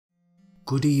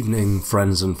Good evening,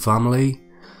 friends and family.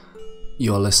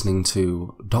 You're listening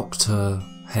to Dr.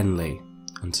 Henley,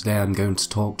 and today I'm going to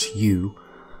talk to you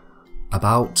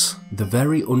about the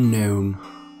very unknown,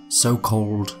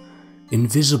 so-called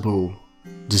invisible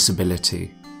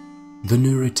disability, the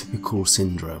neurotypical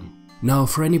syndrome. Now,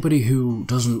 for anybody who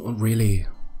doesn't really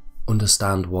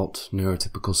understand what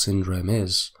neurotypical syndrome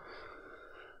is,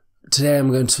 today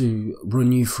I'm going to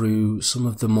run you through some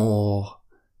of the more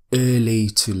early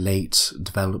to late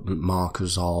development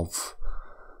markers of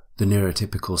the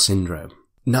neurotypical syndrome.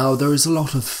 Now, there is a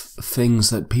lot of things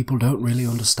that people don't really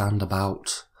understand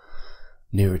about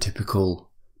neurotypical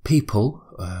people.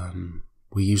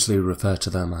 We usually refer to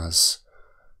them as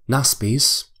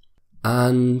Aspies,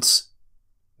 and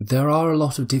there are a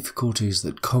lot of difficulties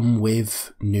that come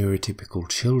with neurotypical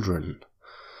children.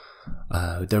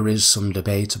 There is some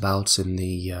debate about in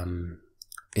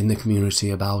the community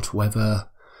about whether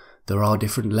there are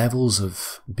different levels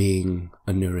of being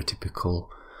a neurotypical,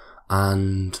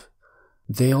 and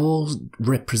they all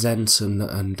represent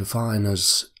and define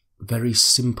as very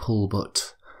simple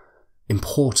but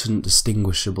important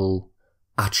distinguishable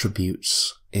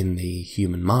attributes in the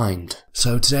human mind.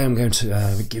 So today I'm going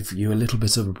to give you a little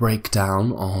bit of a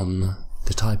breakdown on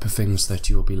the type of things that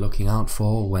you'll be looking out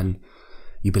for when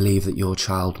you believe that your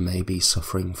child may be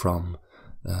suffering from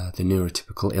the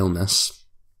neurotypical illness.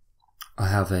 I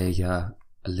have a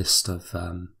list of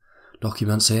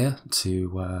documents here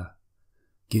to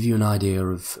give you an idea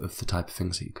of the type of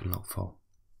things that you can look for.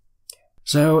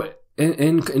 So,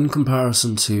 in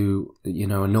comparison to a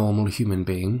normal human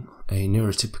being, a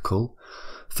neurotypical,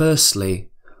 firstly,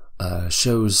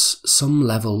 shows some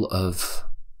level of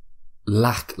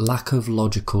lack of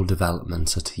logical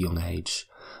development at a young age,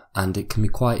 and it can be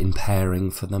quite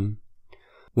impairing for them.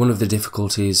 One of the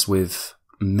difficulties with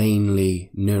mainly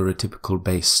neurotypical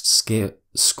based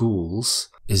schools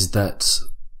is that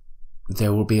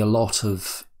there will be a lot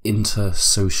of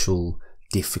intersocial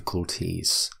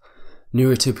difficulties.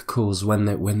 Neurotypicals,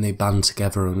 when they band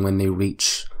together and when they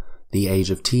reach the age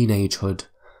of teenagehood,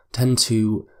 tend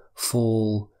to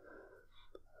fall,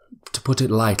 to put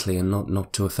it lightly and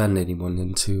not to offend anyone,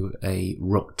 into a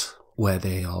rut where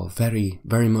they are very,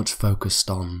 very much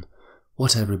focused on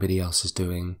what everybody else is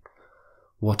doing,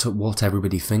 what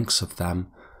everybody thinks of them,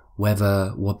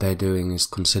 whether what they're doing is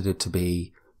considered to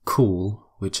be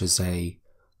cool, which is a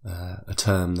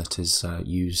term that is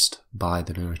used by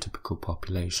the neurotypical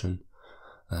population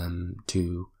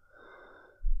to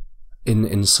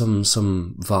in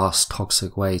some vast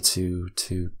toxic way to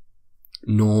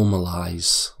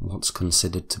normalize what's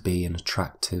considered to be an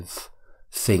attractive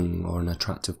thing or an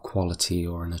attractive quality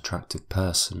or an attractive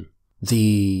person.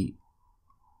 The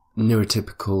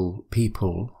neurotypical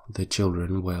people, the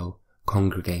children, will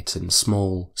congregate in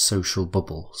small social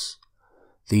bubbles.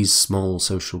 These small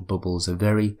social bubbles are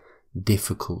very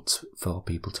difficult for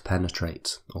people to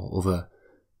penetrate, or other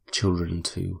children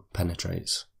to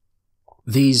penetrate.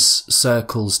 These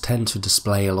circles tend to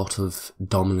display a lot of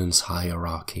dominance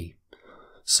hierarchy,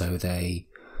 so they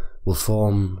will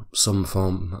form some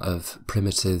form of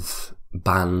primitive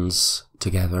bands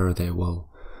together. They will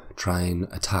try and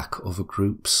attack other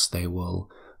groups. They will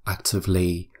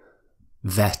actively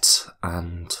vet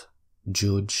and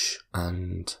judge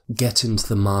and get into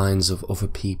the minds of other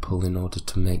people in order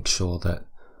to make sure that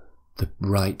the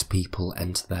right people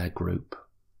enter their group.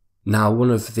 Now,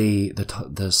 one of the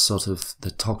sort of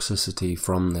the toxicity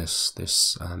from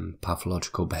this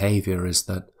pathological behaviour is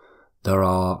that there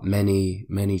are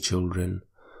many children,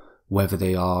 whether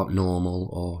they are normal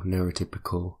or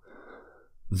neurotypical,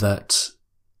 that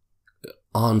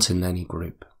aren't in any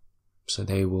group. So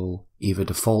they will either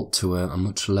default to a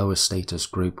much lower status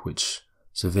group, which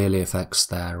severely affects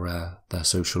their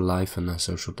social life and their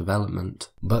social development,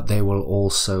 but they will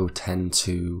also tend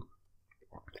to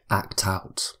act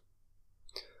out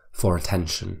for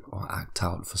attention or act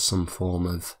out for some form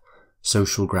of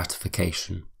social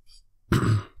gratification.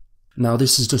 Now,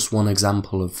 this is just one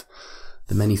example of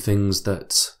the many things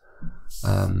that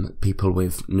people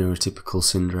with neurotypical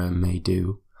syndrome may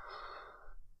do.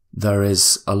 There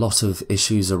is a lot of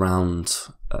issues around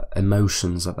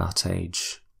emotions at that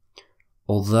age.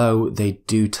 Although they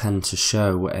do tend to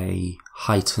show a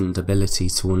heightened ability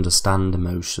to understand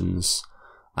emotions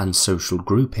and social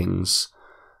groupings,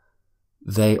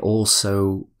 they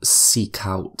also seek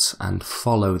out and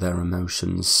follow their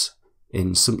emotions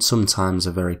in sometimes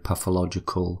a very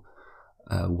pathological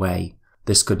way.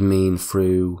 This could mean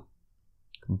through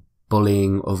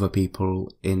bullying other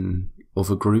people in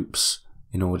other groups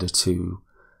in order to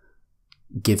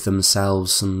give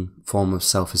themselves some form of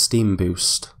self-esteem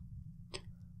boost.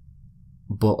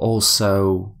 but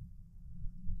also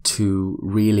to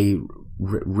really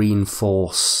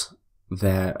reinforce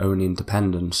their own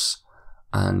independence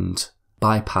and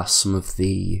bypass some of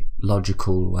the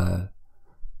logical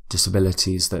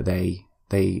disabilities that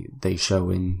they show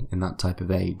in that type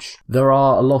of age. There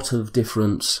are a lot of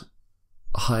different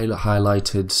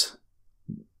highlighted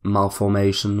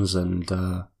malformations and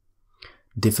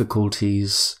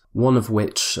difficulties, one of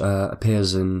which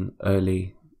appears in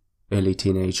early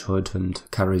teenagehood and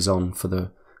carries on for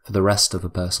the rest of a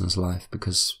person's life,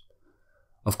 because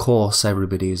of course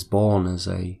everybody is born as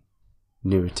a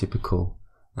neurotypical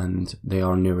and they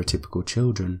are neurotypical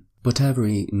children, but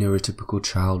every neurotypical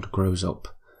child grows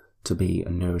up to be a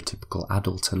neurotypical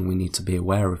adult, and we need to be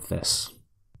aware of this.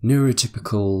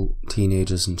 Neurotypical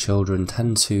teenagers and children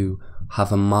tend to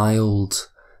have a mild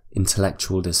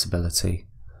intellectual disability,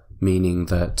 meaning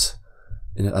that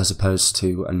as opposed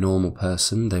to a normal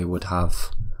person, they would have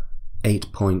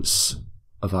 8 points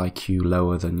of IQ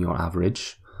lower than your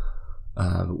average,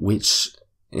 which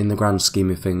in the grand scheme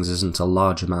of things isn't a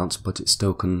large amount, but it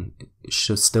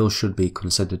still should be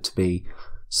considered to be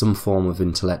some form of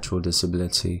intellectual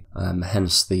disability,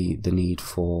 hence the need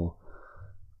for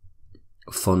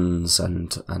funds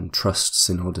and trusts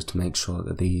in order to make sure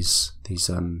that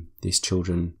these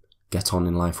children get on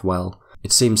in life well.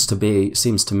 It seems to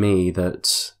me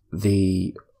that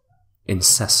the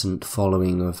incessant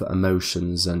following of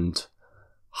emotions and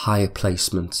higher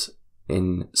placement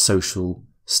in social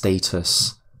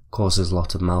status causes a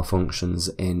lot of malfunctions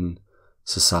in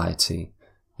society,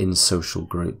 in social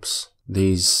groups.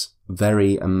 These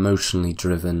very emotionally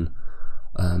driven,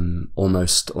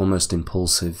 almost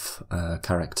impulsive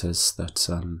characters that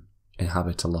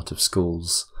inhabit a lot of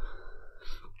schools.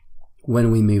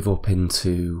 When we move up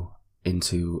into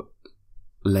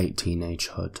late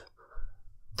teenagehood,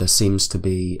 there seems to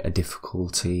be a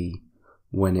difficulty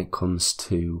when it comes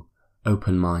to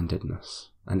open-mindedness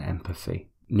and empathy.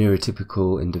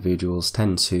 Neurotypical individuals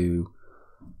tend to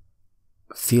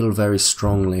feel very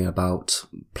strongly about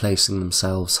placing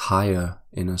themselves higher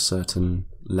in a certain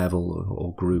level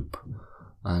or group,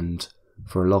 and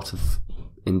for a lot of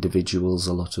individuals,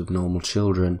 a lot of normal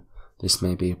children, this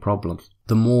may be a problem.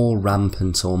 The more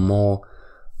rampant or more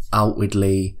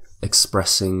outwardly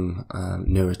expressing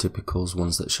neurotypicals,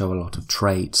 ones that show a lot of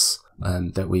traits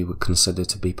that we would consider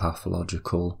to be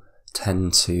pathological,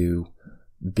 tend to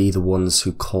be the ones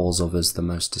who cause others the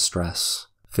most distress.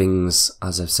 Things,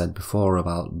 as I've said before,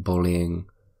 about bullying,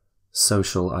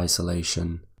 social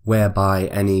isolation, whereby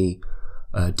any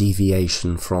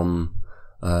deviation from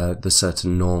the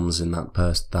certain norms in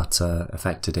that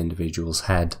affected individual's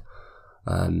head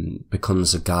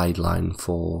becomes a guideline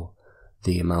for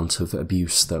the amount of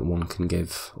abuse that one can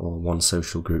give, or one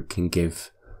social group can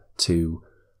give, to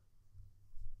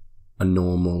a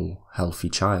normal, healthy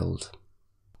child.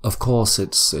 Of course,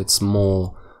 it's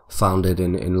more founded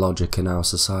in logic in our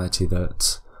society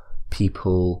that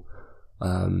people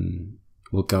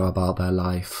will go about their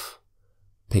life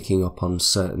picking up on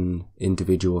certain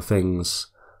individual things,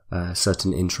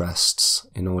 certain interests,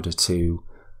 in order to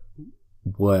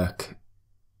work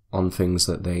on things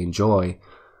that they enjoy,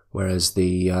 whereas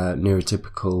the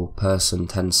neurotypical person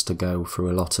tends to go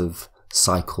through a lot of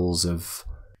cycles of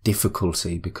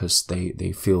difficulty because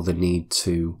they feel the need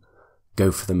to go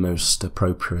for the most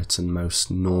appropriate and most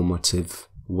normative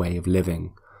way of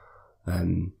living,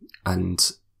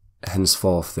 and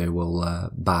henceforth they will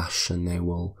bash and they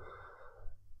will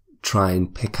try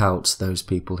and pick out those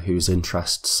people whose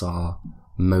interests are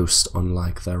most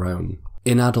unlike their own.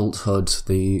 In adulthood,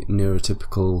 the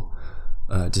neurotypical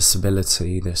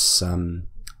disability, this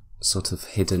sort of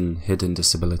hidden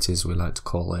disability, as we like to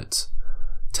call it,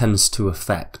 tends to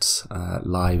affect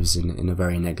lives in a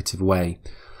very negative way.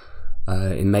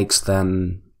 It makes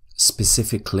them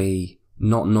specifically,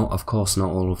 not of course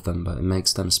not all of them, but it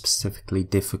makes them specifically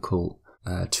difficult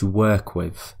to work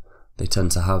with. They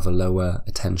tend to have a lower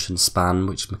attention span,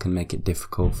 which can make it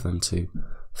difficult for them to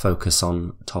focus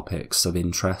on topics of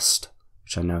interest,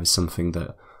 which I know is something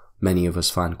that many of us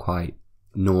find quite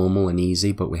normal and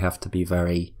easy, but we have to be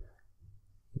very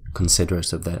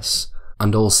considerate of this.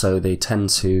 And also they tend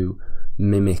to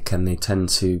mimic and they tend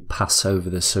to pass over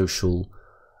the social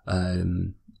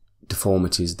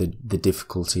deformities, the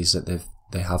difficulties that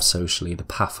they have socially, the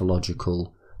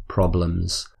pathological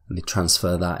problems, and they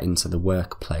transfer that into the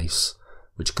workplace,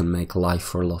 which can make life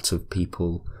for a lot of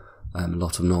people, a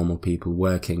lot of normal people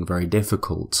working, very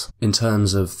difficult. In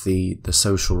terms of the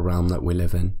social realm that we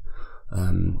live in,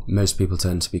 most people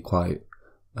tend to be quite,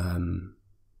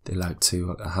 they like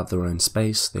to have their own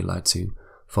space, they like to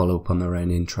follow up on their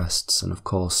own interests, and of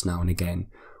course now and again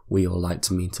we all like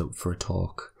to meet up for a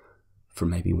talk for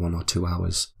maybe 1 or 2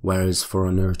 hours. Whereas for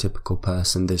a neurotypical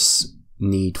person, this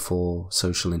need for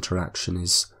social interaction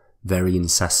is very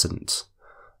incessant,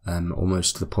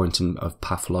 almost to the point of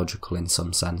pathological in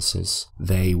some senses.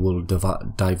 They will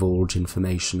divulge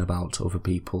information about other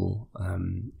people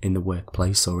in the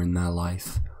workplace or in their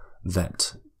life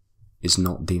that is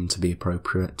not deemed to be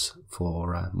appropriate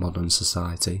for modern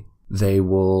society. They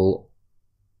will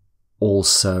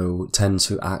also tend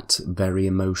to act very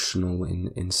emotional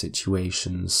in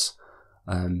situations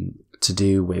to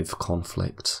do with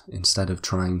conflict, instead of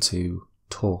trying to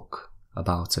talk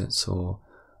about it or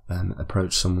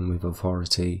approach someone with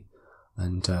authority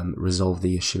and resolve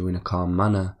the issue in a calm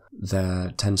manner.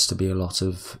 There tends to be a lot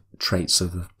of traits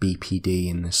of BPD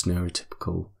in this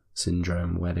neurotypical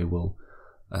syndrome, where they will,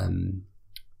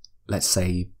 let's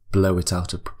say, blow it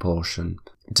out of proportion.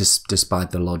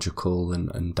 Despite the logical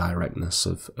and directness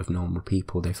of normal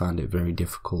people, they find it very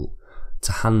difficult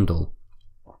to handle.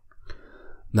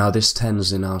 Now, this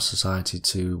tends in our society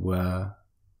to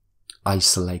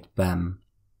isolate them.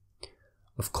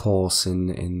 Of course,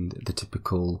 in the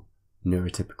typical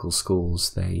neurotypical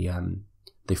schools, they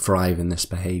thrive in this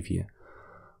behaviour.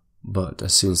 But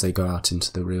as soon as they go out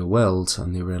into the real world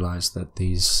and they realise that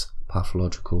these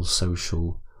pathological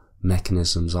social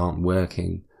mechanisms aren't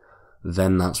working,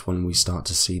 then that's when we start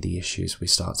to see the issues. We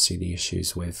start to see the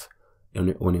issues with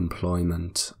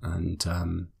unemployment and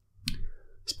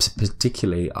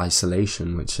particularly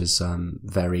isolation, which is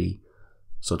very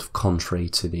sort of contrary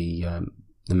to the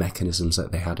mechanisms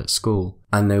that they had at school.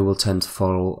 And they will tend to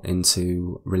fall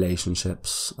into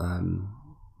relationships,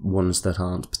 ones that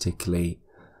aren't particularly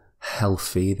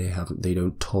healthy. They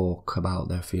don't talk about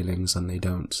their feelings, and they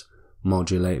don't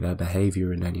modulate their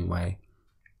behaviour in any way,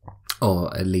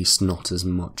 or at least not as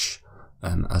much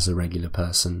as a regular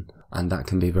person. And that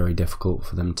can be very difficult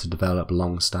for them to develop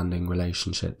long-standing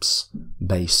relationships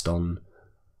based on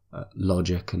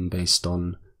logic and based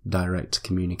on direct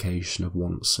communication of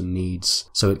wants and needs.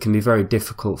 So it can be very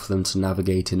difficult for them to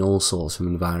navigate in all sorts of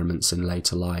environments in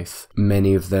later life.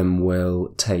 Many of them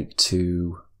will take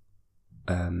to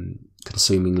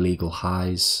consuming legal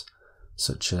highs,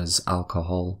 such as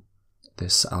alcohol.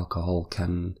 This alcohol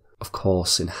can, of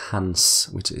course, enhance,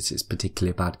 which is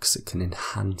particularly bad because it can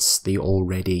enhance the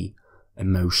already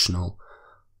emotional,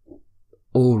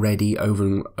 already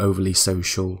overly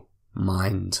social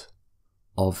mind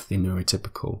of the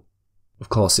neurotypical. Of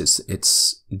course,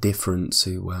 it's different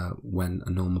to when a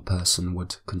normal person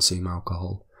would consume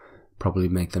alcohol. Probably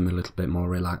make them a little bit more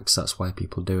relaxed. That's why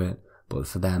people do it. But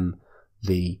for them,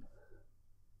 the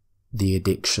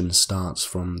addiction starts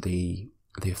from the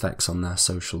effects on their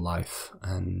social life.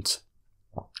 And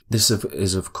this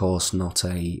is, of course, not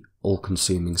a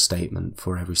all-consuming statement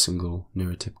for every single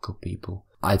neurotypical people.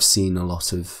 I've seen a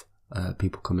lot of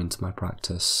people come into my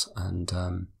practice and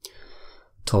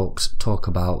talk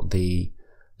about the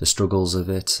struggles of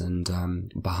it,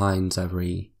 and behind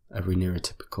every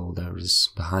neurotypical,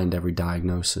 behind every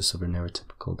diagnosis of a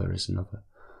neurotypical, there is another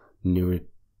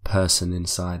person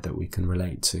inside that we can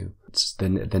relate to. It's the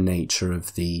nature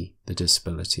of the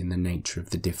disability and the nature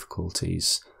of the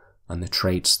difficulties and the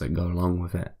traits that go along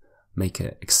with it make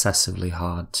it excessively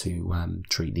hard to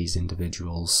treat these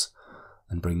individuals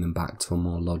and bring them back to a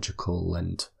more logical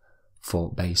and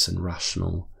thought-based and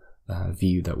rational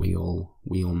view that we all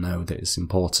know that is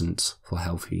important for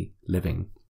healthy living.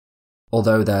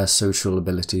 Although their social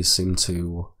abilities seem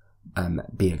to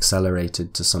be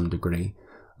accelerated to some degree,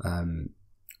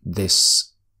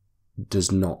 this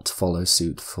does not follow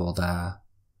suit for their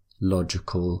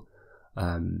logical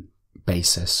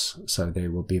basis. So they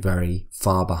will be very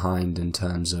far behind in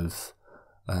terms of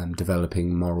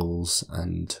developing morals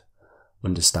and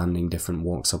understanding different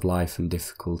walks of life and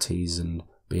difficulties, and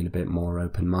being a bit more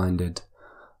open-minded.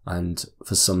 And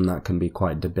for some that can be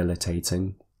quite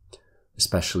debilitating,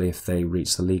 especially if they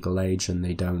reach the legal age and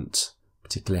they don't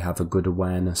particularly have a good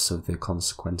awareness of the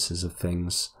consequences of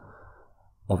things.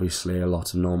 Obviously, a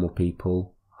lot of normal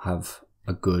people have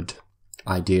a good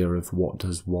idea of what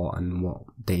does what and what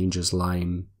dangers lie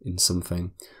in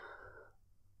something.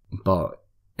 But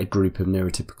a group of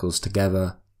neurotypicals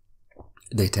together,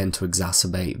 they tend to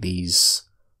exacerbate these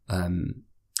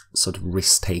sort of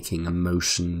risk-taking,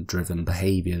 emotion-driven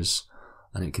behaviours,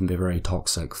 and it can be very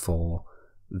toxic for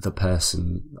the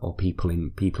person or people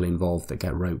involved that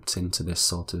get roped into this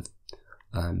sort of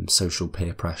social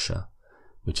peer pressure,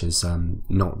 which is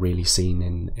not really seen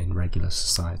in regular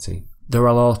society. There are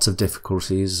a lot of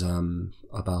difficulties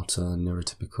about a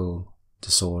neurotypical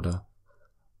disorder,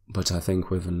 but I think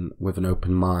with an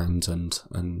open mind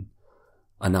and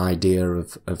an idea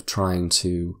of trying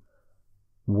to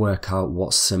work out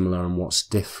what's similar and what's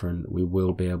different, we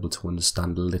will be able to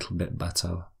understand a little bit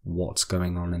better what's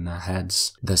going on in their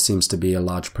heads. There seems to be a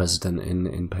large precedent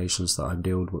in patients that I've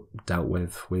dealt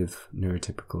with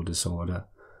neurotypical disorder,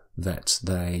 that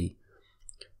they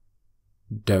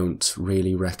don't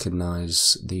really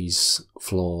recognise these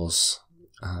flaws.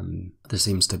 There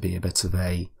seems to be a bit of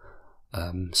a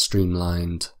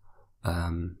streamlined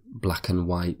black and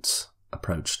white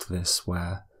approach to this,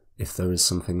 where if there is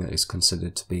something that is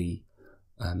considered to be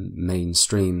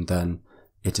mainstream, then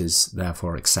it is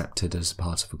therefore accepted as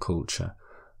part of a culture.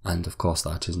 And of course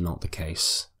that is not the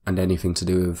case. And anything to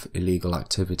do with illegal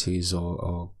activities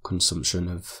or consumption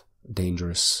of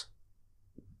dangerous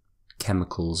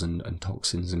chemicals and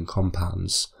toxins and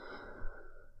compounds,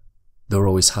 there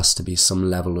always has to be some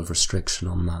level of restriction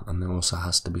on that, and there also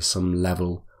has to be some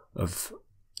level of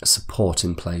support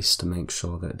in place to make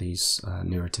sure that these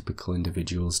neurotypical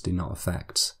individuals do not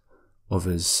affect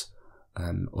others,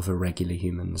 other regular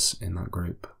humans in that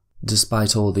group.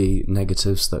 Despite all the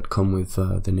negatives that come with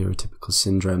the neurotypical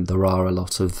syndrome, there are a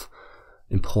lot of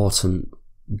important,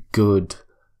 good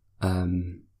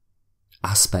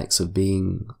aspects of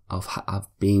being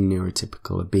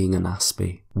neurotypical, of being an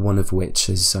Aspie. One of which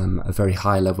is a very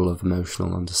high level of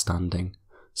emotional understanding.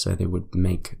 So they would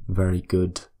make very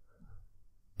good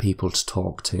people to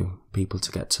talk to, people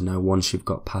to get to know. Once you've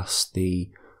got past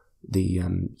the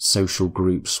social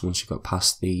groups, once you've got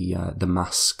past the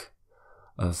mask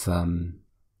of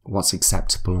what's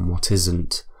acceptable and what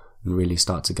isn't, and really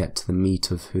start to get to the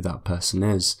meat of who that person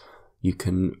is, you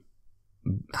can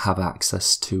have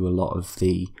access to a lot of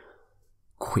the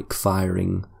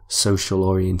quick-firing,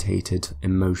 social-orientated,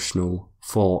 emotional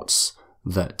thoughts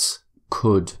that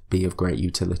could be of great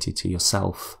utility to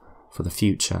yourself for the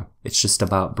future. It's just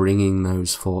about bringing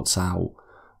those thoughts out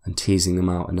and teasing them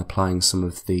out and applying some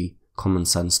of the common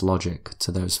sense logic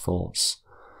to those thoughts.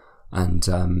 And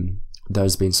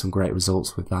there's been some great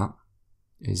results with that.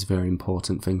 It's a very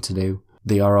important thing to do.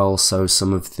 They are also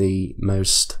some of the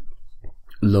most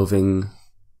loving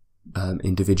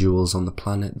individuals on the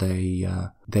planet.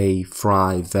 They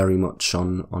thrive very much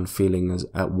on feeling as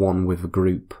at one with a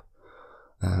group.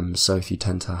 So if you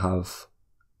tend to have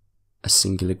a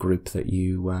singular group that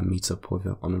you meet up with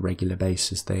on a regular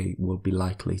basis, they will be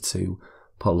likely to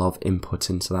put a lot of input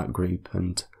into that group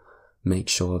and make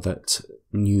sure that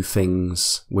new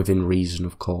things, within reason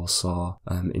of course, are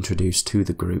introduced to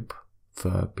the group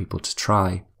for people to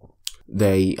try.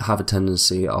 They have a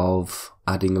tendency of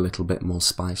adding a little bit more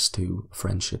spice to a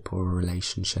friendship or a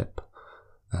relationship,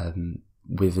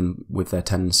 with their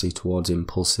tendency towards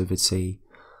impulsivity,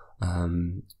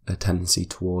 their tendency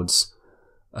towards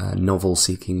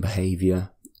novel-seeking behaviour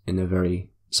in a very,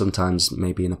 sometimes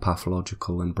maybe in a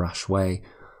pathological and brash way,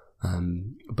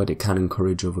 but it can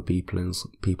encourage other people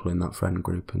in that friend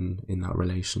group and in that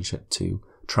relationship to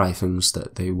try things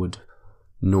that they would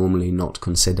normally not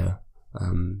consider,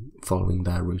 following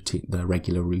their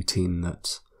regular routine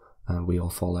that we all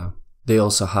follow. They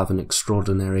also have an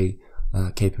extraordinary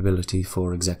capability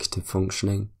for executive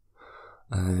functioning,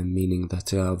 meaning that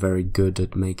they are very good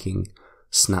at making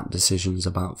snap decisions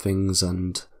about things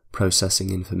and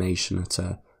processing information at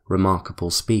a remarkable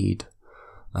speed.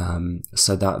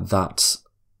 So that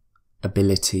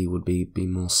ability would be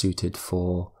more suited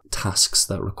for tasks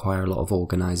that require a lot of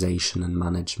organisation and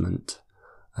management.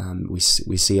 We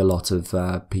see a lot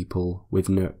of people with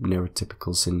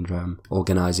neurotypical syndrome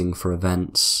organising for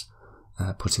events,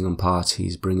 putting on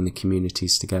parties, bringing the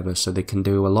communities together, so they can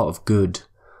do a lot of good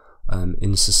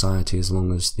in society as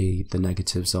long as the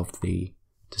negatives of the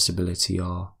disability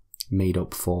are made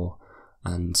up for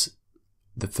and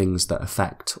the things that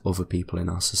affect other people in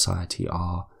our society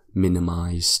are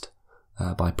minimised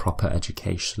by proper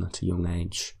education at a young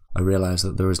age. I realise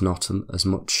that there is not as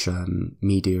much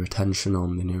media attention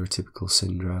on the neurotypical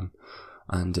syndrome,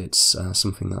 and it's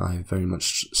something that I very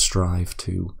much strive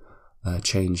to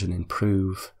change and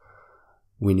improve.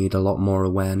 We need a lot more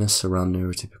awareness around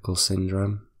neurotypical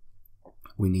syndrome.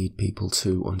 We need people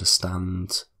to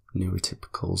understand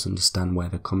neurotypicals, understand where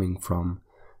they're coming from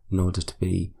in order to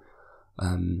be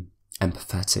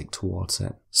empathetic towards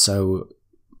it. So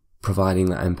providing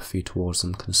that empathy towards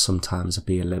them can sometimes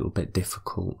be a little bit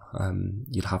difficult.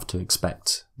 You'd have to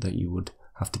expect that you would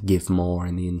have to give more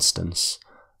in the instance,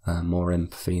 more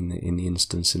empathy in the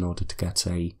instance in order to get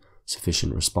a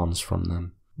sufficient response from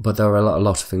them. But there are a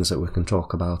lot of things that we can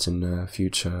talk about in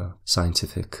future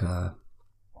scientific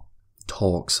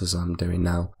talks, as I'm doing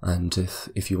now. And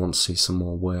if you want to see some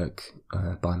more work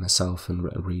by myself and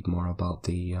read more about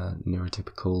the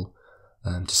neurotypical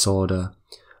disorder,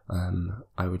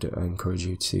 I would encourage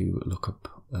you to look up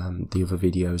the other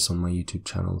videos on my YouTube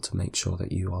channel to make sure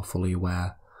that you are fully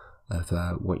aware of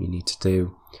what you need to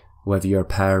do. Whether you're a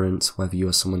parent, whether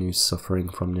you're someone who's suffering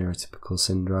from neurotypical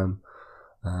syndrome,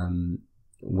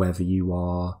 whether you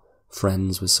are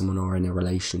friends with someone or in a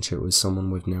relationship with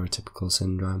someone with neurotypical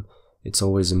syndrome, it's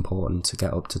always important to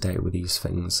get up to date with these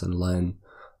things and learn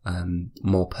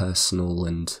more personal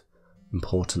and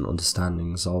important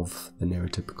understandings of the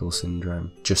neurotypical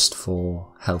syndrome, just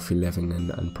for healthy living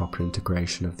and proper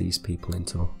integration of these people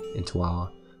into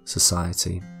our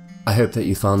society. I hope that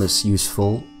you found this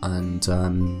useful, and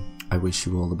I wish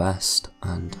you all the best,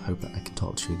 and hope that I can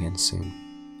talk to you again soon.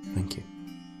 Thank you.